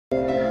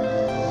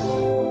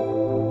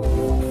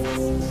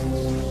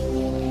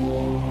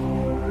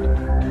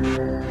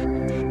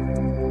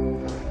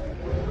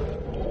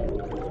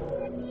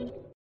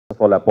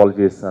all,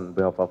 apologies on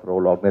behalf of our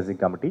whole organizing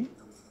committee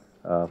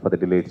for the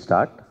delayed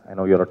start. I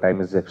know your time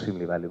is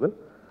extremely valuable.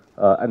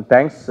 And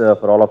thanks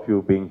for all of you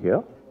being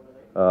here.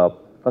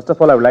 First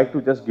of all, I would like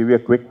to just give you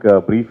a quick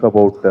brief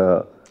about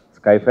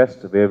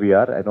Skyfest, where we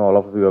are. I know all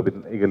of you have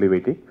been eagerly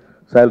waiting.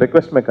 So I'll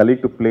request my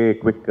colleague to play a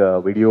quick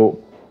video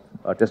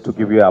just to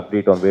give you an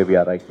update on where we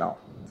are right now.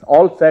 It's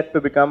all set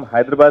to become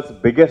Hyderabad's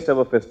biggest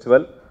ever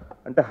festival.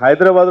 అంటే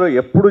హైదరాబాద్లో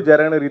ఎప్పుడు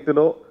జరగని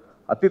రీతిలో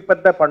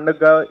అతిపెద్ద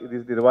పండుగగా ఇది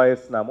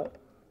నిర్వహిస్తున్నాము.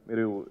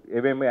 మీరు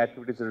ఏమేమి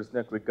యాక్టివిటీస్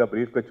నడుస్తున్నాయో క్విక్గా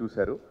బ్రీఫ్గా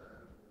చూశారు.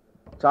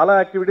 చాలా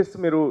యాక్టివిటీస్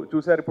మీరు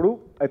చూశారు. ఇప్పుడు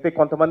అయితే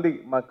కొంతమంది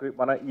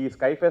మన ఈ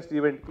స్కై ఫెస్ట్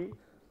ఈవెంట్కి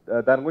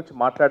దాని గురించి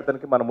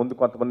మాట్లాడటానికి మన ముందు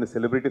కొంతమంది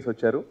సెలబ్రిటీస్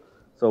వచ్చారు.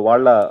 సో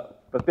వాళ్ళ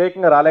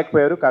ప్రత్యేకంగా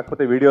రాలేకపోయారు,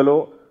 కాకపోతే వీడియోలో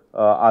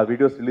ఆ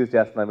వీడియోస్ రిలీజ్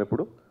చేస్తున్నాం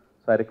ఇప్పుడు.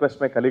 So I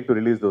request my colleague to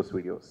release those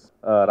videos.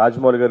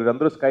 Rajamouli గారు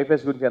అందరూ స్కై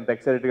ఫెస్ట్ గురించి ఎంత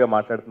ఎక్సైటెడ్గా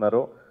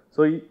మాట్లాడుతున్నారో.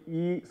 సో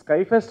ఈ స్కై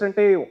ఫెస్ట్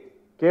అంటే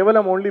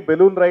కేవలం ఓన్లీ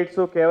బెలూన్ రైడ్స్,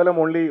 కేవలం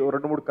ఓన్లీ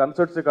 2-3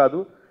 కన్సర్ట్స్ కాదు,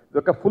 ఇది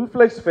ఒక ఫుల్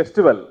ఫ్లెడ్జ్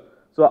ఫెస్టివల్.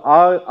 సో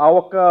ఆ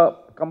ఒక్క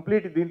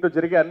కంప్లీట్ దీంట్లో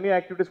జరిగే అన్ని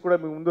యాక్టివిటీస్ కూడా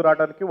మీ ముందు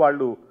రావడానికి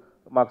వాళ్ళు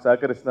మాకు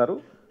సహకరిస్తున్నారు.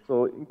 సో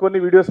ఇంకొన్ని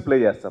వీడియోస్ ప్లే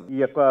చేస్తాం. ఈ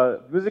యొక్క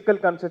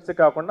మ్యూజికల్ కన్సర్ట్సే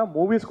కాకుండా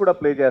మూవీస్ కూడా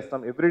ప్లే చేస్తాం.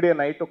 ఎవ్రీడే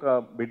నైట్ ఒక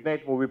మిడ్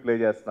నైట్ మూవీ ప్లే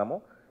చేస్తున్నాము.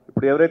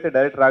 ఇప్పుడు ఎవరైతే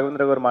డైరెక్టర్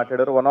రాఘవేంద్ర గారు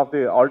మాట్లాడారో, one of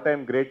the all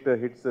time great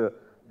hits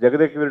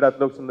జగదేక్ Veerudu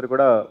Athiloka Sundari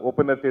కూడా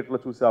ఓపెన్ ఎయిర్ థియేటర్లో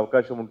చూసే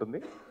అవకాశం ఉంటుంది.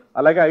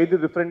 అలాగే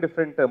 5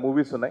 డిఫరెంట్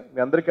మూవీస్ ఉన్నాయి.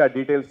 మీ అందరికీ ఆ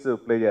డీటెయిల్స్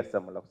ప్లే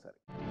చేస్తాం మళ్ళీ ఒకసారి.